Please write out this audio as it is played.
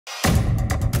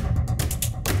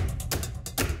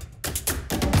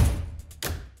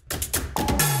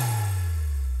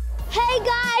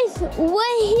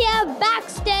we're here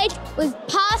backstage with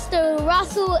Pastor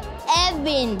Russell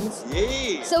Evans.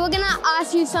 Yeah. So we're gonna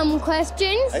ask you some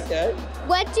questions. Okay.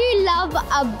 What do you love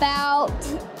about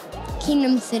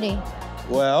Kingdom City?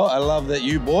 Well, I love that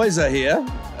you boys are here.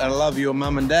 I love your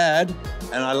mum and dad.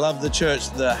 And I love the church,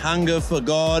 the hunger for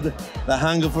God, the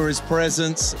hunger for His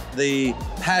presence, the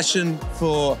passion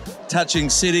for touching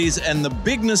cities, and the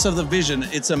bigness of the vision.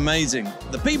 It's amazing.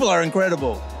 The people are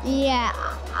incredible. Yeah,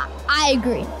 I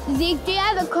agree. Zeke, do you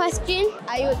have a question?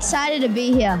 Are you excited to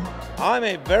be here?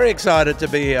 I'm very excited to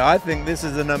be here. I think this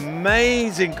is an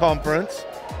amazing conference,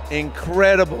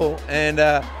 incredible, and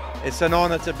it's an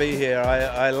honor to be here.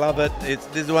 I love it.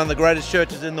 This is one of the greatest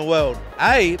churches in the world.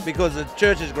 Because the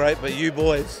church is great, but you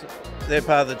boys, they're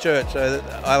part of the church, so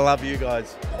I love you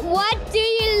guys. What do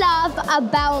you love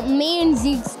about me and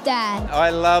Zeke's dad?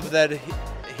 I love that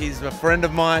he's a friend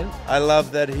of mine. I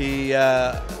love that he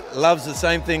loves the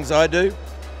same things I do.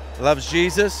 Loves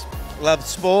Jesus, loves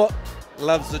sport,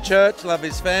 loves the church, loves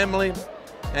his family,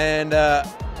 and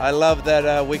I love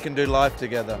that we can do life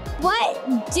together.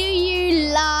 What do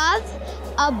you love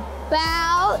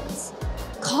about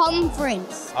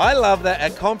conference? I love that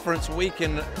at conference we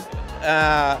can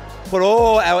put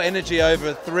all our energy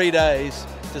over 3 days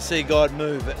to see God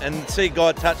move and see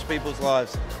God touch people's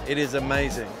lives. It is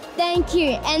amazing. Thank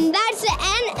you. And that's the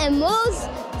end, and we'll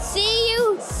see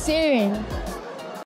you soon.